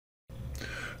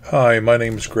Hi, my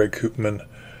name is Greg Koopman.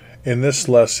 In this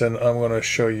lesson, I'm going to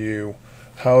show you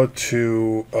how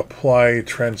to apply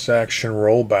transaction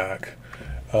rollback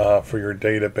for your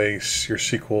database, your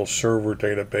SQL Server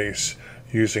database,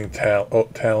 using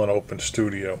Talend Open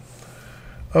Studio.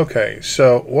 Okay,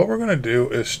 so what we're going to do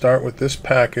is start with this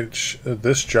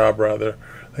job that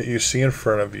you see in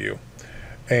front of you.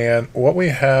 And what we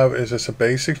have is just a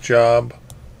basic job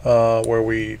where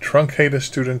we truncate a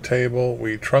student table,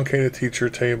 we truncate a teacher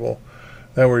table,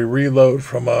 then we reload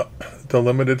from a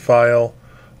delimited file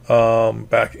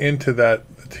back into that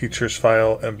teacher's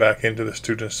file and back into the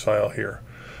student's file here.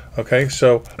 Okay,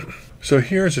 so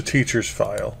here's a teacher's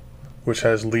file, which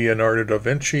has Leonardo da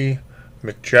Vinci,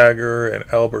 Mick Jagger,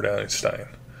 and Albert Einstein.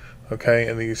 Okay,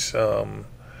 and these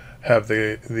have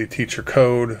the teacher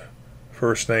code,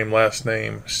 first name, last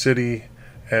name, city,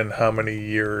 and how many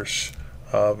years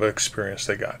of experience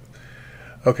they got.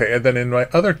 Okay, and then in my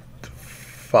other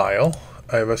file,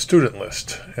 I have a student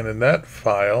list, and in that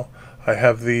file, I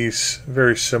have these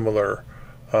very similar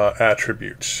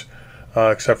attributes,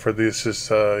 except for this is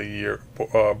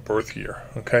birth year.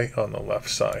 Okay, on the left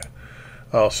side,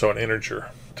 also an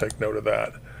integer. Take note of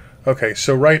that. Okay,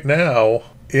 so right now,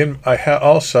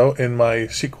 also in my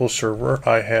SQL Server,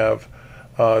 I have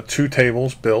two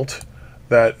tables built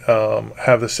that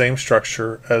have the same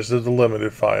structure as the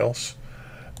delimited files,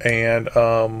 and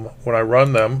when I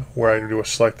run them, where I do a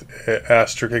select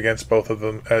asterisk against both of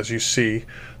them, as you see,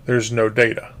 there's no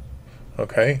data.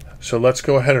 Okay, so let's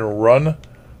go ahead and run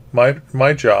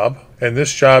my job, and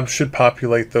this job should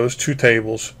populate those two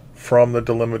tables from the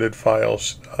delimited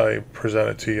files I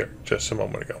presented to you just a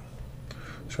moment ago.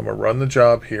 So I'm going to run the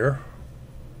job here.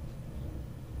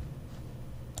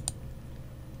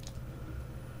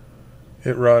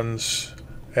 It runs,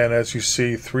 and as you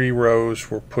see, 3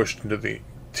 rows were pushed into the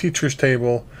teacher's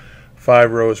table,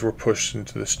 5 rows were pushed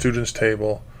into the student's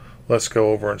table. Let's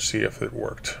go over and see if it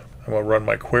worked. I'm going to run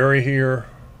my query here,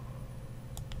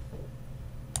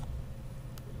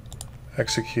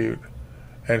 execute,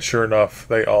 and sure enough,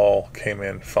 they all came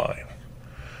in fine.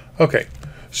 Okay,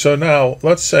 so now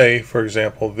let's say, for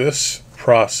example, this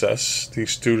process,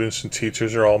 these students and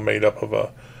teachers are all made up of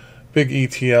a big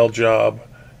ETL job,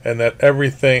 and that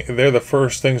they're the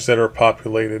first things that are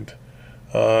populated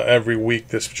every week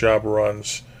this job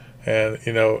runs. And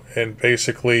and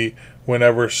basically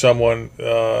whenever someone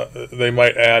they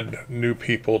might add new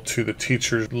people to the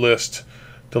teacher's list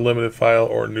delimited file,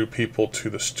 or new people to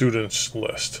the students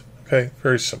list. Okay,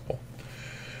 very simple.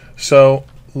 So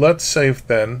let's say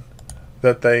then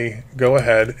that they go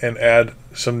ahead and add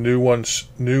some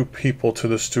new people to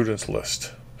the students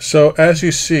list. So as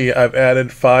you see, I've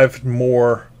added 5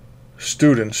 more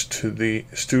students to the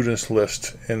students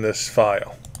list in this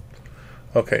file.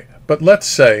 Okay, but let's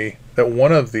say that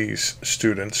one of these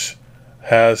students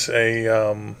has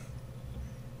for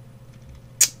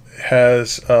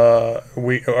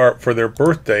their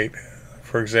birth date,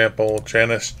 for example,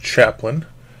 Janice Chaplin,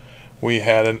 we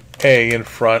had an A in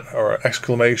front, or an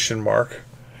exclamation mark,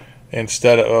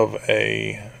 instead of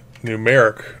a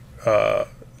numeric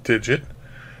digit,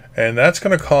 and that's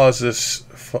going to cause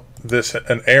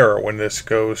an error when this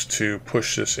goes to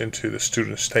push this into the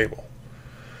students table.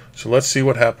 So let's see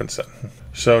what happens then.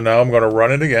 So now I'm going to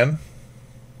run it again,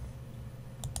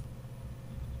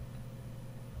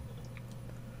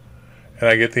 and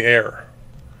I get the error.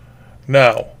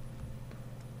 Now,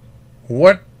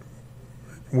 we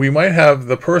might have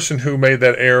the person who made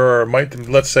that error,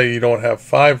 let's say you don't have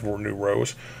 5 new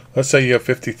rows, let's say you have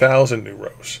 50,000 new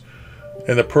rows.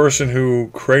 And the person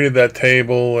who created that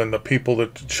table and the people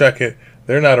that check it,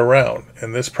 they're not around.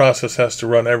 And this process has to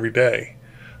run every day.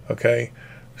 Okay?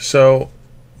 So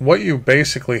what you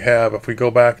basically have, if we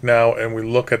go back now and we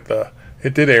look at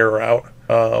it did error out,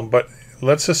 but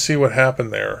let's just see what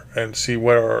happened there and see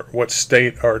what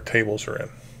state our tables are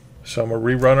in. So I'm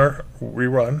going to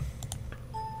rerun.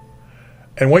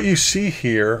 And what you see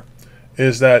here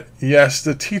is that, yes,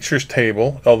 the teacher's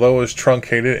table, although it was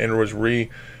truncated and was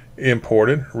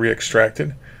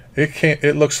re-extracted,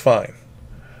 it looks fine.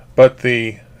 But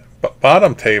the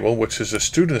bottom table, which is the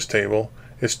student's table,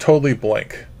 is totally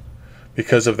blank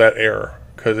because of that error,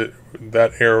 because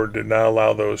that error did not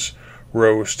allow those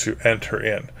rows to enter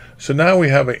in. So now we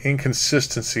have an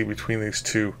inconsistency between these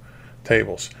two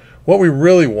tables. What we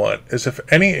really want is, if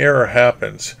any error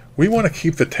happens, we want to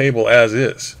keep the table as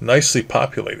is, nicely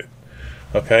populated.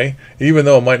 Okay, even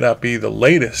though it might not be the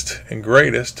latest and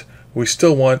greatest, we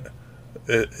still want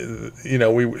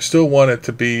we still want it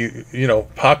to be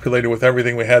populated with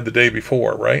everything we had the day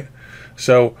before, right?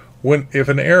 So if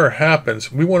an error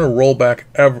happens, we want to roll back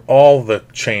all the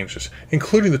changes,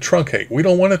 including the truncate. We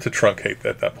don't want it to truncate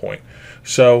at that point.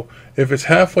 So if it's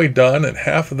halfway done and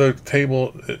half of the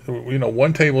table,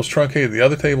 one table is truncated, the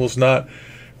other table is not,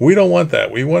 we don't want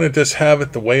that. We want to just have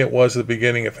it the way it was at the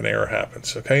beginning if an error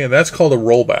happens. Okay, and that's called a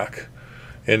rollback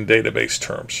in database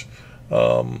terms.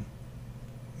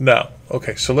 Now,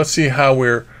 okay, so let's see how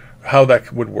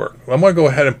that would work. I'm going to go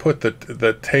ahead and put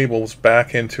the tables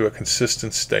back into a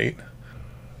consistent state.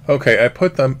 Okay, I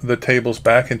put the tables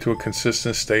back into a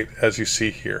consistent state as you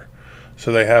see here.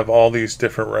 So they have all these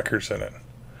different records in it.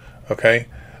 Okay,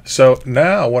 so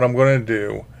now what I'm going to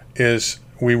do is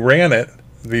we ran it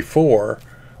before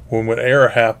when an error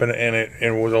happened and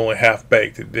it was only half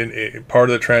baked. Part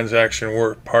of the transaction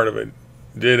worked, part of it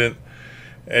didn't.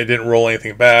 It didn't roll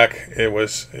anything back. It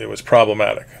was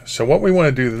problematic. So what we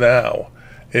want to do now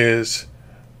is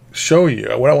show you.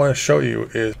 What I want to show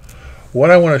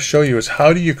you is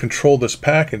how do you control this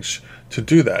package to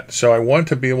do that. So I want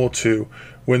to be able to,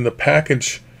 when the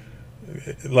package,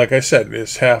 like I said,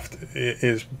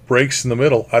 breaks in the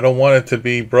middle, I don't want it to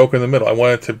be broken in the middle. I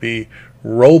want it to be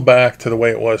rolled back to the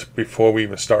way it was before we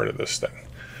even started this thing.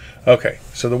 Okay,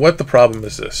 so what the problem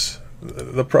is this.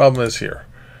 The problem is here.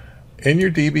 In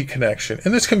your DB connection,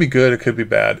 and this can be good, it could be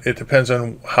bad. It depends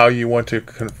on how you want to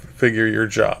configure your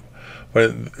job.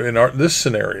 But in this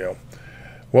scenario,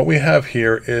 what we have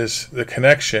here is the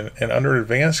connection, and under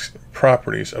advanced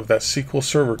properties of that SQL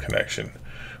Server connection,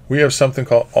 we have something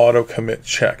called auto commit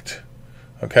checked.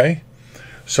 Okay?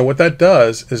 So what that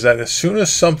does is that as soon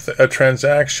as a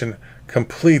transaction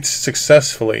completes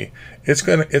successfully, it's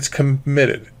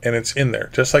committed and it's in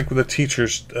there, just like with the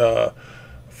teacher's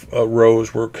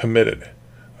rows were committed.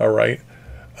 All right,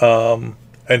 and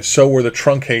so were the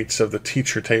truncates of the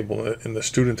teacher table and the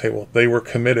student table. They were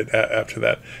committed after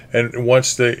that. And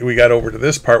once we got over to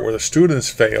this part where the students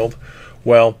failed,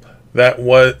 well,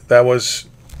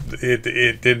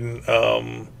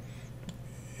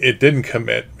 it didn't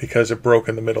commit because it broke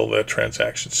in the middle of the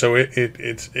transaction. So it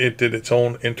did its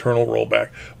own internal rollback,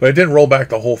 but it didn't roll back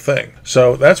the whole thing.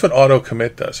 So that's what auto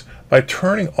commit does. By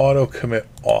turning auto commit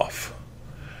off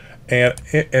and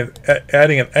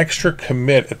adding an extra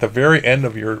commit at the very end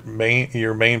of your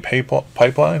main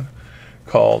pipeline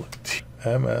called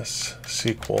MS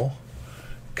SQL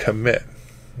commit.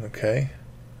 Okay,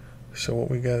 so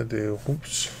what we got to do,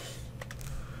 oops,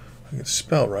 I can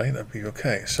spell right, that'd be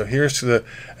okay. So here's the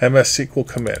MS SQL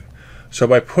commit. So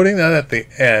by putting that at the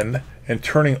end and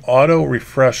turning auto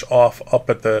refresh off up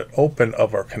at the open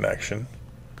of our connection,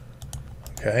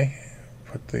 okay,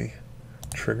 put the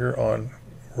trigger on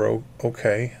row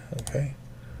okay,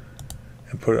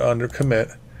 and put it under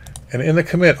commit. And in the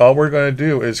commit, all we're going to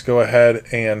do is go ahead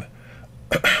and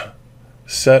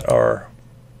set our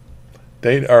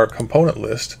component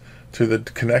list to the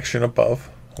connection above,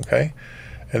 okay,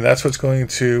 and that's what's going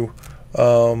to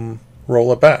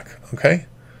roll it back. Okay,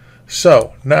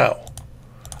 so now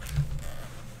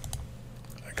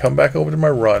I come back over to my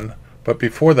run, but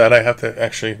before that I have to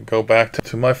actually go back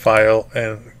to my file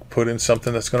and put in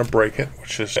something that's going to break it,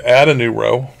 which is add a new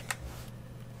row.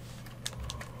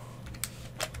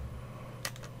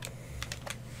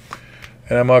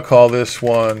 And I'm going to call this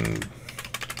one,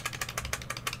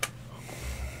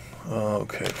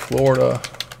 okay, Florida.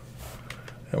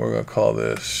 And we're going to call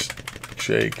this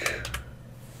Jake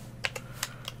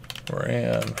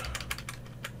Moran.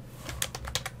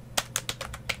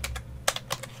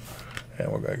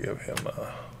 And we're going to give him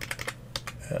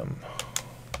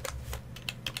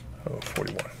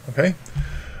M41. Okay?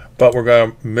 But we're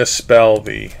going to misspell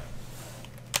the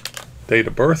date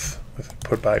of birth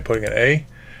by putting an A.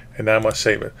 And now I'm going to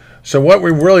save it. So what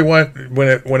we really want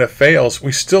when it fails,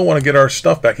 we still want to get our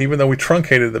stuff back, even though we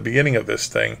truncated the beginning of this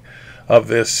thing, of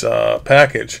this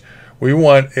package. We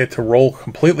want it to roll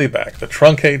completely back, the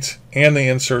truncates and the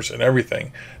inserts and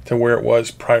everything, to where it was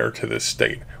prior to this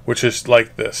state, which is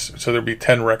like this. So there'll be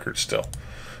 10 records still.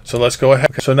 So let's go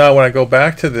ahead. So now when I go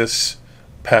back to this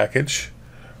package,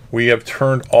 we have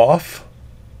turned off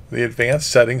the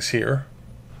advanced settings here.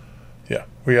 Yeah,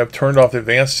 we have turned off the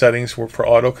advanced settings for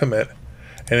auto commit,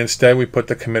 and instead we put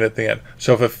the commit at the end.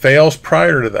 So if it fails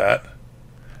prior to that,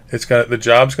 the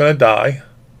job's going to die,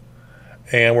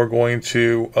 and we're going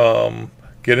to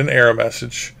get an error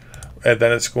message, and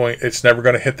then it's never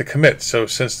going to hit the commit. So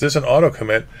since this is an auto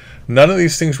commit, none of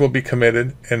these things will be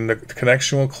committed, and the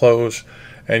connection will close,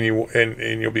 and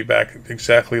you'll be back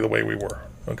exactly the way we were.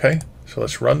 Okay, so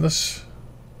let's run this.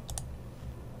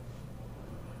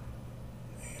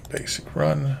 Basic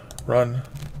run.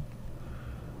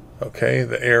 Okay,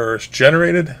 the error is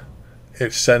generated.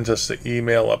 It sends us the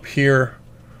email up here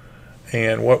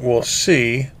And what we'll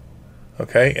see,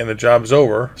 okay, and the job's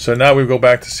over. So now we go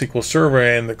back to SQL Server,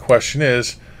 and the question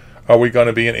is, are we going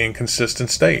to be in inconsistent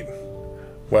state?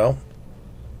 Well,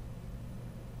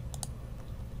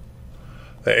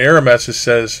 the error message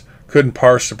says couldn't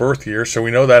parse the birth year, so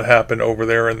we know that happened over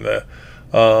there in the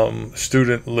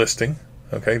student listing,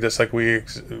 okay, just like we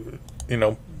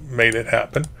made it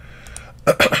happen.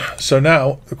 So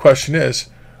now the question is,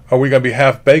 are we going to be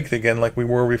half-baked again like we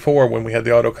were before when we had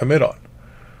the auto commit on?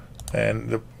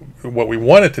 And what we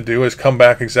wanted to do is come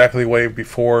back exactly the way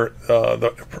before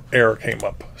the error came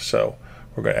up. So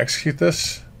we're going to execute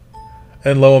this,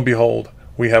 and lo and behold,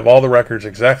 we have all the records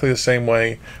exactly the same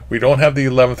way. We don't have the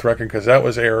 11th record because that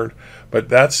was errored, but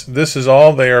this is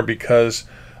all there because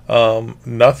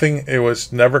it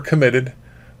was never committed.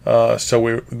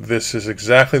 So this is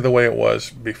exactly the way it was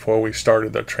before we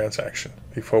started the transaction,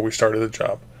 before we started the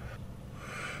job.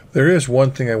 There is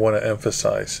one thing I want to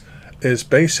emphasize, is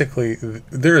basically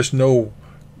there is no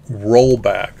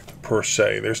rollback per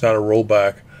se. There's not a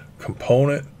rollback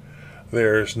component.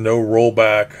 There's no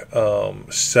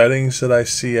rollback settings that I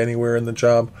see anywhere in the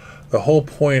job. The whole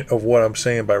point of what I'm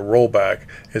saying by rollback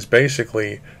is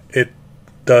basically it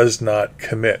does not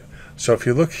commit. So if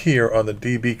you look here on the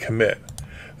DB commit,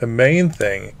 the main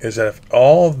thing is that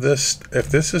if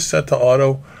this is set to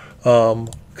auto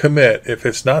commit, if it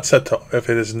is not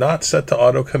set to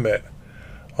auto commit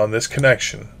on this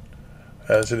connection,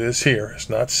 as it is here, it's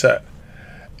not set.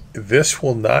 This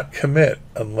will not commit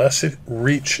unless it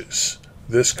reaches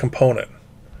this component.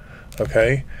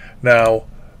 Okay, now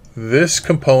this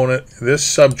component, this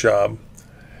subjob,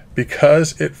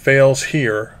 because it fails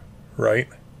here, right,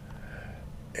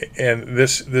 and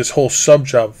this whole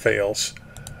subjob fails,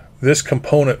 this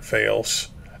component fails,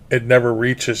 it never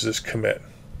reaches this commit.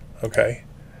 Okay,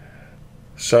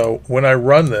 so when I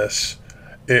run this,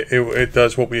 it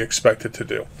does what we expect it to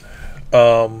do.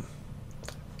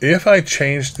 If I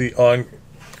change the on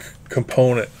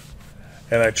component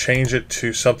and I change it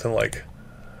to something like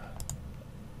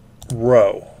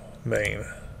row main,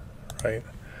 right,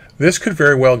 this could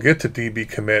very well get to DB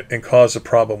commit and cause the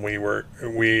problem we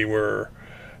were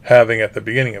having at the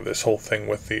beginning of this whole thing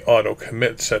with the auto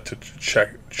commit set to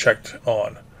checked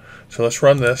on. So let's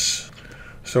run this.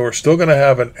 So we're still going to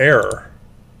have an error.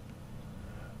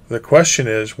 The question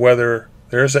is whether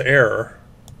there's an error,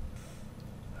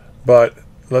 but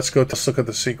let's look at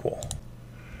the SQL.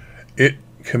 It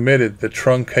committed the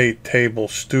truncate table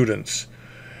students,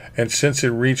 and since it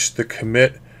reached the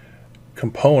commit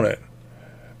component,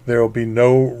 there will be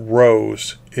no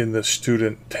rows in the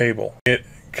student table. It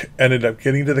ended up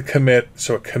getting to the commit,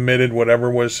 so it committed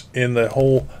whatever was in the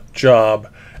whole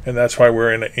job, and that's why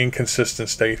we're in an inconsistent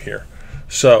state here.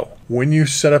 So when you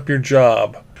set up your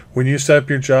job, in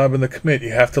the commit,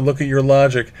 you have to look at your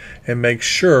logic and make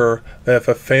sure that if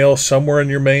it fails somewhere in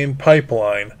your main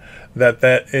pipeline, that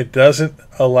it doesn't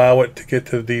allow it to get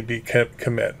to the DB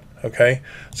commit. Okay,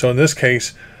 so in this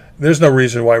case, there's no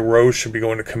reason why rows should be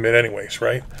going to commit anyways,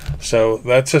 right? So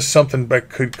that's just something that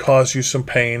could cause you some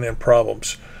pain and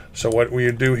problems. So what we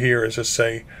do here is just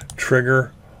say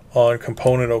trigger on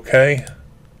component OK,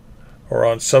 or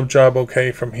on subjob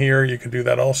OK from here. You can do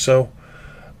that also.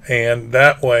 And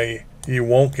that way you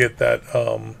won't get that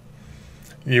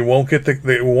it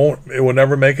will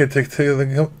never make it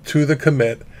to the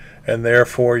commit, and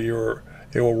therefore it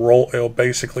will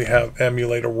basically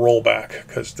emulate a rollback,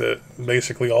 because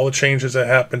basically all the changes that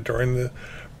happened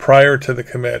prior to the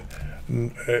commit,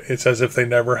 it's as if they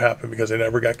never happened because they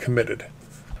never got committed.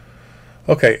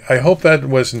 Okay, I hope that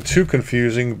wasn't too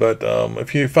confusing, but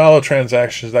if you follow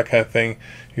transactions, that kind of thing,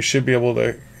 you should be able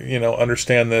to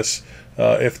understand this.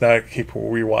 If not, keep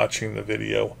rewatching the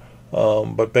video.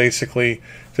 But basically,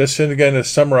 just again to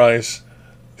summarize,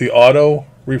 the auto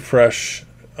refresh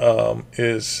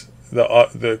is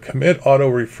the commit auto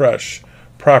refresh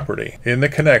property in the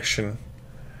connection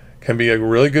can be a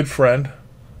really good friend,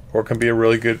 or can be a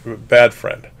really bad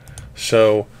friend.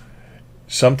 So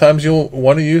sometimes you'll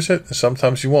want to use it,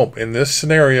 sometimes you won't. In this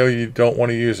scenario, you don't want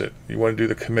to use it. You want to do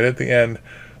the commit at the end.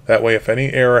 That way, if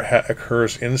any error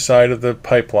occurs inside of the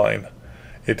pipeline,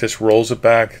 it just rolls it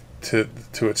back to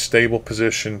its stable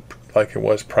position like it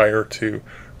was prior to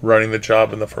running the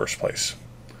job in the first place.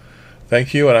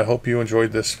 Thank you, and I hope you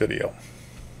enjoyed this video.